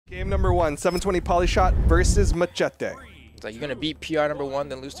Game number 1, 720Polyshot versus Macheeete. It's like, you're going to beat PR number 1,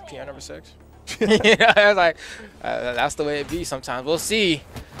 then lose to PR number 6? I was like, that's the way it be sometimes. We'll see.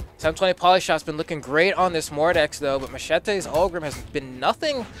 720Polyshot's been looking great on this Mordex, though, but Macheete's Ulgrim has been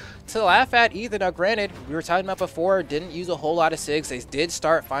nothing to laugh at either. Now, granted, we were talking about before, didn't use a whole lot of SIGs. They did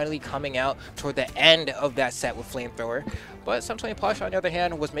start finally coming out toward the end of that set with Flamethrower. But 720Polyshot, on the other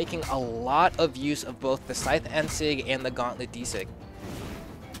hand, was making a lot of use of both the Scythe N SIG and the Gauntlet D SIG.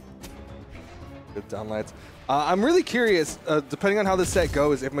 Good downlights. I'm really curious, depending on how this set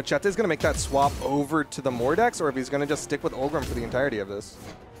goes, if Macheeete is going to make that swap over to the Mordex, or if he's going to just stick with Ulgrim for the entirety of this.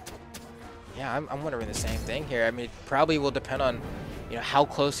 Yeah, I'm wondering the same thing here. I mean, it probably will depend on, how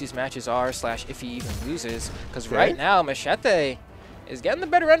close these matches are, / if he even loses. Because right now, Macheeete is getting the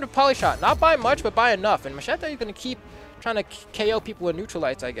better end of Polyshot. Not by much, but by enough. And Macheeete is going to keep trying to KO people with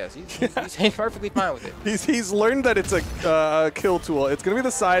neutralites, I guess. He's perfectly fine with it. He's learned that it's a kill tool. It's going to be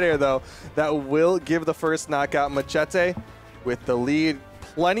the side air, though, that will give the first knockout. Macheeete with the lead.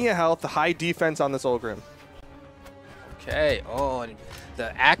 Plenty of health, high defense on this Ulgrim. Okay. Oh, and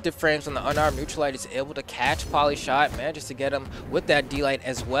the active frames on the unarmed neutralite is able to catch Polyshot, manages to get him with that D-Light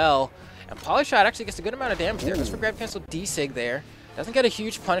as well. And Polyshot actually gets a good amount of damage there. Goes for grab cancel D-Sig there. Doesn't get a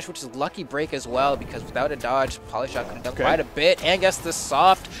huge punish, which is lucky break as well, because without a dodge, Polyshot could have done quite a bit, and gets the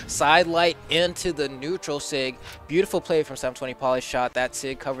soft side light into the neutral SIG. Beautiful play from 720Polyshot. That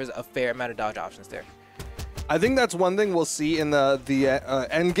SIG covers a fair amount of dodge options there. I think that's one thing we'll see in the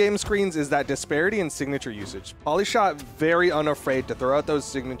end game screens is that disparity in signature usage. Polyshot very unafraid to throw out those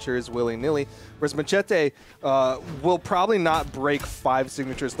signatures willy-nilly, whereas Macheeete will probably not break 5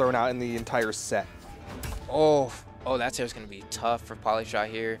 signatures thrown out in the entire set. Oh, that sair's going to be tough for Polyshot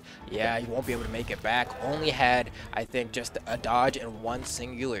here. Yeah, he won't be able to make it back. Only had, I think, just a dodge and one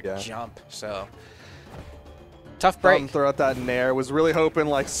singular jump. So, tough break. Throw out that nair. Was really hoping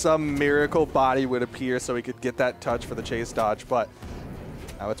like some miracle body would appear so he could get that touch for the chase dodge. But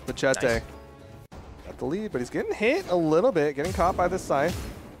now it's Macheeete. Nice. Got the lead, but he's getting hit a little bit, getting caught by the scythe.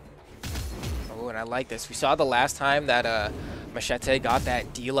 Oh, and I like this. We saw the last time that Macheeete got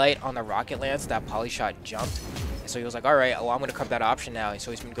that D-Light on the Rocket Lance, that Polyshot jumped. So he was like, all right, well, I'm going to cover that option now.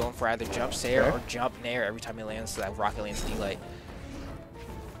 So he's been going for either jump Sair or jump Nair every time he lands that Rocket Lance D-Light.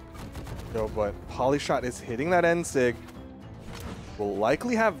 No, but Polyshot is hitting that end SIG. Will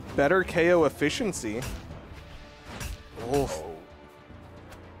likely have better KO efficiency. Oh,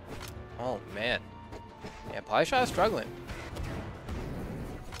 man. Yeah, Polyshot is struggling.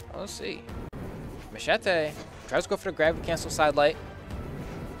 Let's see. Macheeete tries to go for the gravity cancel side light.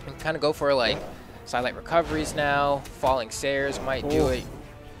 And kind of go for like side light recoveries now. Falling Sairs might do it.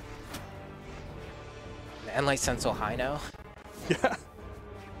 The end light sent so high now. Yeah.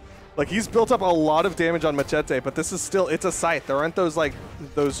 Like, he's built up a lot of damage on Macheeete, but this is still, it's a scythe. There aren't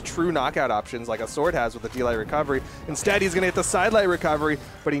those true knockout options like a sword has with the D-Light recovery. Instead, he's going to hit the side light recovery,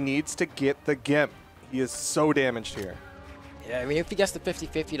 but he needs to get the Gimp. He is so damaged here. Yeah, I mean, if he gets the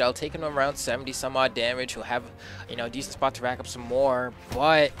 50-50, that'll take him around 70 some odd damage. He'll have, a decent spot to rack up some more,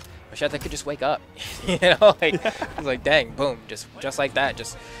 but Macheeete could just wake up. He's like, dang, boom, just like that.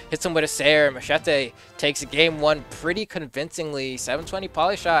 Just hits him with a Sair. Macheeete takes game 1 pretty convincingly.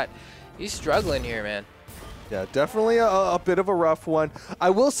 720Polyshot, he's struggling here, man. Yeah, definitely a bit of a rough one. I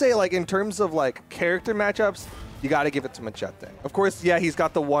will say, like, in terms of, like, character matchups, you got to give it to Macheeete. Of course, yeah, he's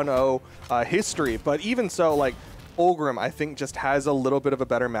got the 1-0 history, but even so, like, Ulgrim, I think, just has a little bit of a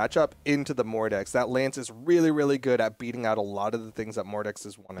better matchup into the Mordex. That Lance is really, really good at beating out a lot of the things that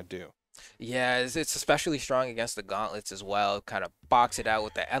Mordexes want to do. Yeah, it's especially strong against the Gauntlets as well. Kind of box it out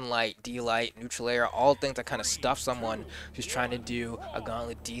with the N-Light, D-Light, Neutral Air, all things that kind of stuff someone who's trying to do a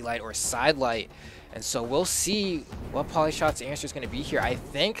Gauntlet, D-Light, or Side Light. And so we'll see what Polyshot's answer is going to be here. I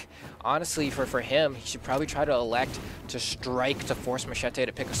think, honestly, for him, he should probably try to elect to strike to force Macheeete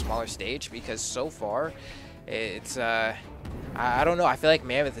to pick a smaller stage, because so far, it's, I don't know. I feel like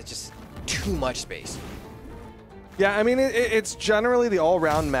Mammoth is just too much space. Yeah, I mean, it's generally the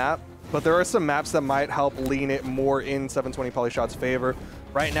all-round map, but there are some maps that might help lean it more in 720Polyshot's favor.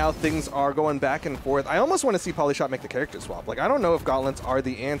 Right now, things are going back and forth. I almost want to see Polyshot make the character swap. Like, I don't know if Gauntlets are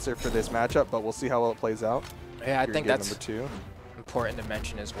the answer for this matchup, but we'll see how well it plays out. Yeah, I think that's number 2. Important to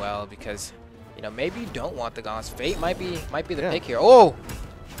mention as well, because, maybe you don't want the Gauntlets. Fate might be the pick here. Oh!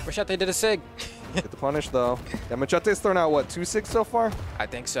 Macheeete did a SIG. Get the punish, though. Yeah, Macheete's thrown out, what, 2 SIGs so far? I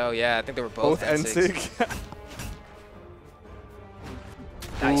think so, yeah. I think they were both N-SIG.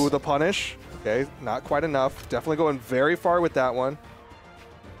 Nice. Ooh, the punish. Okay, not quite enough. Definitely going very far with that one.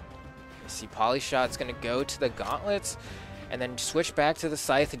 See, Polyshot's going to go to the Gauntlets. and then switch back to the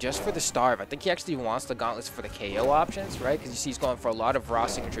Scythe just for the starve. I think he actually wants the gauntlets for the KO options, right? Because you see he's going for a lot of raw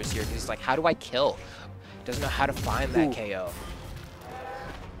signatures here. He's like, how do I kill? Doesn't know how to find that KO.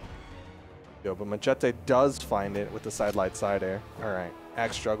 Yo, but Macheeete does find it with the side light side air. All right,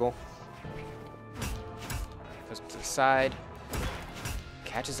 axe struggle. Goes to the side.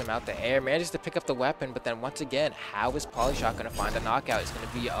 Catches him out the air, manages to pick up the weapon, but then once again, how is Polyshot going to find the knockout? It's going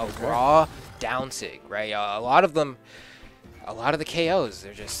to be a raw down sig, right? A lot of the KOs,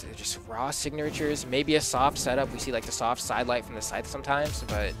 they're just raw signatures. Maybe a soft setup. We see like the soft side light from the Scythe sometimes,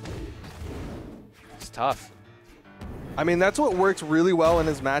 but it's tough. I mean, that's what worked really well in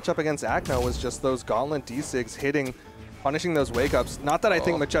his matchup against Acno was just those Gauntlet D-Sigs hitting, punishing those wake-ups. Not that I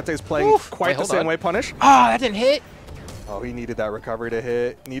think Macheeete is playing quite the same way Punish. Ah, that didn't hit. Oh, he needed that recovery to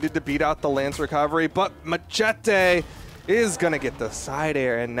hit. Needed to beat out the Lance recovery, but Macheeete is going to get the side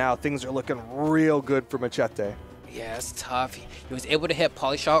air, and now things are looking real good for Macheeete. Yeah, it's tough. He was able to hit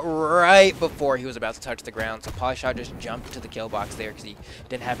Polyshot right before he was about to touch the ground, so Polyshot just jumped to the kill box there because he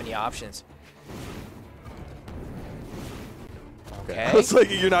didn't have any options. Okay. I was like,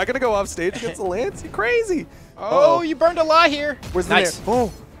 you're not going to go off stage against the Lance? You crazy. Oh, you burned a lot here. Where's the Nair?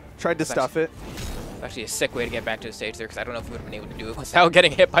 Oh, tried to stuff it. Actually a sick way to get back to the stage there because I don't know if we would have been able to do it without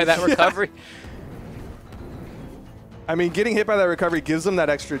getting hit by that recovery. I mean, getting hit by that recovery gives him that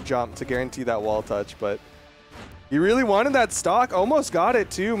extra jump to guarantee that wall touch, but he really wanted that stock. Almost got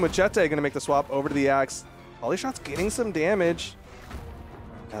it, too. Macheeete going to make the swap over to the axe. Polyshot's getting some damage.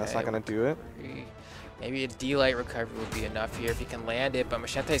 Okay, that's not going to do it. Maybe a D-Light recovery would be enough here if he can land it, but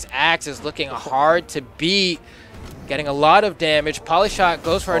Macheete's axe is looking hard to beat. Getting a lot of damage. Polyshot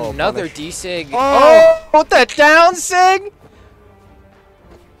goes for another D-Sig. Oh, the down Sig!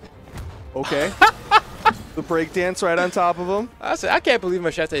 Okay. The breakdance right on top of him. I can't believe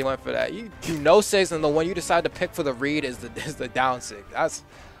Macheeete went for that. You do no Sigs, and the one you decide to pick for the read is the down Sig.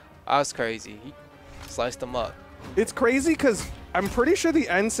 That's crazy. He sliced him up. It's crazy because I'm pretty sure the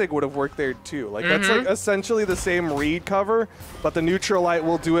N-Sig would have worked there too. Like that's like essentially the same read cover, but the neutral light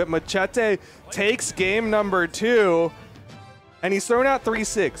will do it. Macheeete takes game number 2, and he's thrown out 3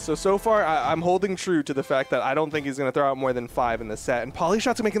 Sigs. So far I'm holding true to the fact that I don't think he's going to throw out more than 5 in the set. And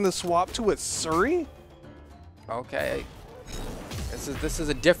Polyshot's making the swap to a Suri? Okay. This is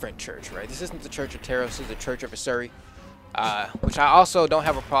a different church, right? This isn't the Church of Taros, this is the Church of Asuri, which I also don't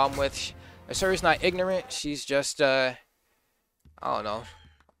have a problem with. Asuri's not ignorant. She's just, I don't know,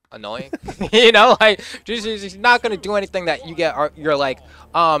 annoying. You know, like she's not gonna do anything that you're like,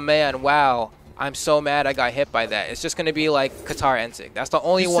 oh man, wow, I'm so mad I got hit by that. It's just gonna be like Qatar N-Sig. That's the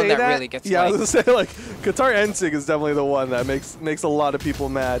only one that really gets. Yeah, I was gonna say like Qatar N-Sig is definitely the one that makes a lot of people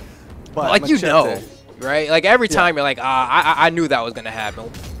mad. But like Macheeete, you know, right? Like every time you're like, I knew that was gonna happen.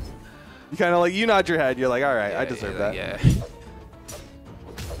 You kind of like you nod your head. You're like, all right, I deserve that. Yeah.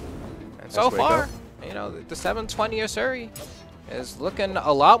 So far, you know, the 720 Asuri is looking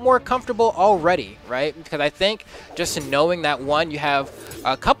a lot more comfortable already, right? Because I think just knowing that, one, you have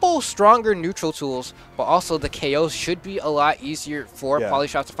a couple stronger neutral tools, but also the KOs should be a lot easier for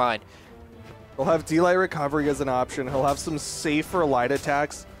Polyshot to find. He'll have D-Light recovery as an option. He'll have some safer light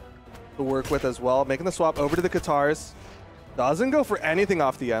attacks to work with as well. Making the swap over to the Qatars. Doesn't go for anything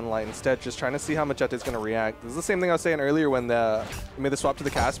off the end light. Instead, just trying to see how Macheeete is going to react. This is the same thing I was saying earlier when he made the swap to the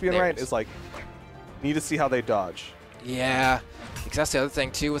Caspian, right? It's like, need to see how they dodge. Yeah, because that's the other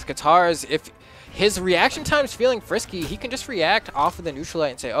thing, too, with Qatars. If his reaction time's feeling frisky, he can just react off of the neutral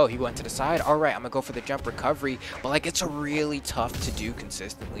light and say, oh, he went to the side. All right, I'm going to go for the jump recovery. But, like, it's really tough to do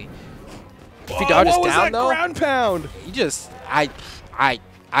consistently. If he dodges down, though, ground pound? He just, I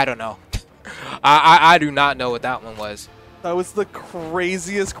don't know. I do not know what that one was. That was the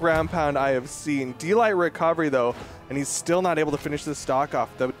craziest ground pound I have seen. D-Light recovery, though, and he's still not able to finish this stock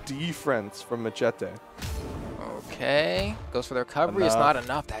off. The defense from Macheeete. Okay. Goes for the recovery. It's not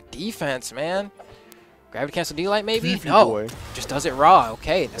enough. That defense, man. Gravity cancel D-Light, maybe? No. Just does it raw.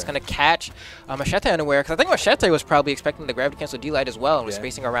 Okay. That's going to catch Macheeete unaware, because I think Macheeete was probably expecting the gravity cancel D-Light as well and was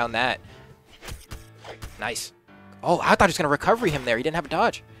spacing around that. Nice. Oh, I thought he was going to recovery him there. He didn't have a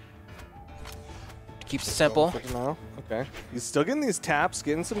dodge. Keeps it simple. Okay. He's still getting these taps,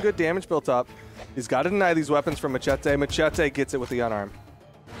 getting some good damage built up. He's got to deny these weapons from Macheeete. Macheeete gets it with the unarmed.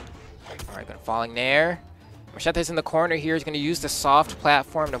 All right, falling there. Macheete's in the corner here. He's going to use the soft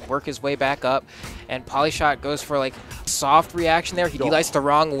platform to work his way back up. And Polyshot goes for like soft reaction there. He D-lights the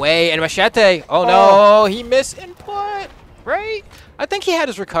wrong way. And Macheeete, oh no, he missed input, right? I think he had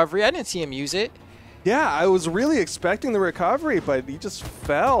his recovery. I didn't see him use it. Yeah, I was really expecting the recovery, but he just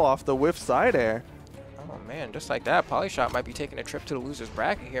fell off the whiff side air. Oh, man, just like that, Polyshot might be taking a trip to the loser's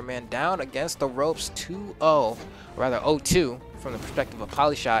bracket here, man. Down against the ropes 2-0, or rather 0-2 from the perspective of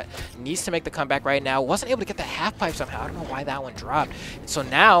Polyshot. Needs to make the comeback right now. Wasn't able to get the half pipe somehow. I don't know why that one dropped. And so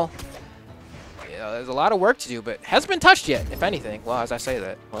now, there's a lot of work to do, but hasn't been touched yet, if anything. Well, as I say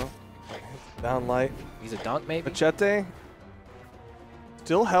that. Well, down light. He's a dunk, maybe? Macheeete,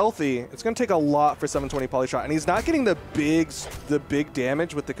 still healthy. It's going to take a lot for 720 Polyshot, and he's not getting the big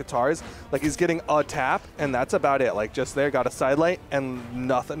damage with the Katars. Like, he's getting a tap, and that's about it. Like, just there, got a side light, and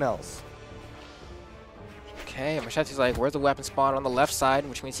nothing else. Okay, Macheete's like, where's the weapon spawn on the left side,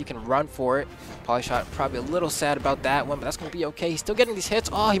 which means he can run for it. Polyshot probably a little sad about that one, but that's going to be okay. He's still getting these hits.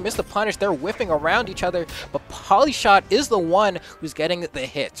 Oh, he missed the punish. They're whiffing around each other, but Polyshot is the one who's getting the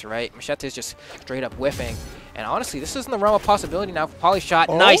hits, right? Macheeete is just straight up whiffing. And honestly, this is in the realm of possibility now for Polyshot.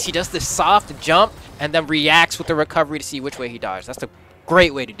 Oh. Nice, he does this soft jump and then reacts with the recovery to see which way he dodged. That's a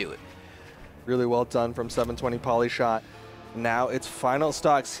great way to do it. Really well done from 720 Polyshot. Now it's final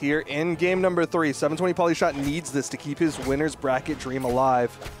stocks here in game number 3. 720 Polyshot needs this to keep his winner's bracket dream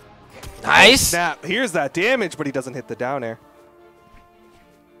alive. Nice. Oh, snap. Here's that damage, but he doesn't hit the down air.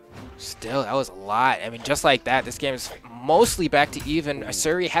 Still, that was a lot. I mean, just like that, this game is mostly back to even.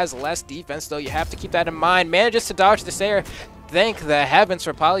 Asuri has less defense, though. You have to keep that in mind. Manages to dodge this air. Thank the heavens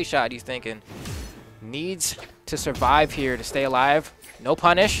for Polyshot, he's thinking. Needs to survive here to stay alive. No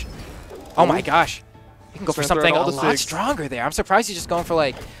punish. Oh, my gosh. He can go for something a lot stronger there. I'm surprised he's just going for,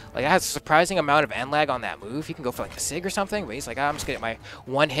 like that has a surprising amount of end lag on that move. He can go for, like, a SIG or something, but he's like, I'm just going to get my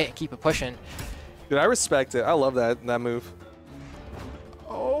one hit and keep it pushing. Dude, I respect it. I love that move.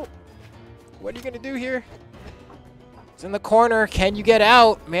 Oh. What are you going to do here? It's in the corner. Can you get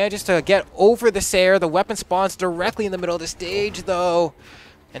out? Manages to get over this air. The weapon spawns directly in the middle of the stage, though.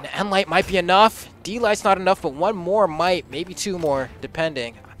 And the N-Light might be enough. D-Light's not enough, but one more might. Maybe two more,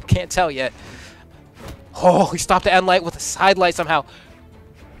 depending. I can't tell yet. Oh, he stopped the N-Light with a side light somehow.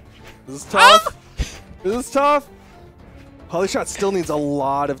 This is tough. Ah! This is tough. Polyshot still needs a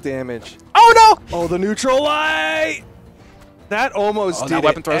lot of damage. Oh, no! Oh, the neutral light! That almost did that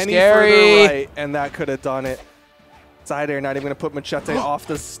weapon throw any scary. Further right, and that could have done it. Side air, not even going to put Macheeete off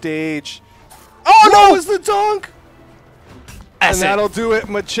the stage. Oh, no! Was the dunk? And that'll do it.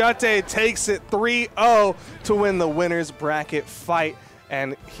 Macheeete takes it 3-0 to win the winner's bracket fight.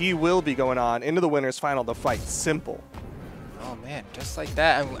 And he will be going on into the winner's final to fight Simple. Oh, man, just like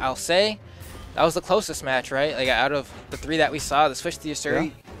that. I'll say that was the closest match, right? Like, out of the 3 that we saw, the switch to the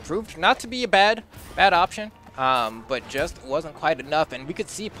Asuri proved not to be a bad option. But just wasn't quite enough. And we could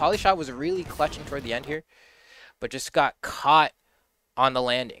see Polyshot was really clutching toward the end here, but just got caught on the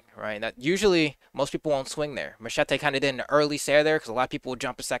landing, right? That usually most people won't swing there. Macheeete kind of did an early Sair there because a lot of people will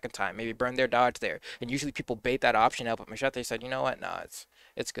jump a second time, maybe burn their dodge there. And usually people bait that option out, but Macheeete said, you know what? Nah,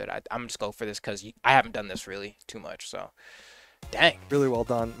 it's good. I'm just go for this because I haven't done this really too much. So, dang. Really well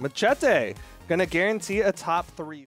done. Macheeete, going to guarantee a top 3.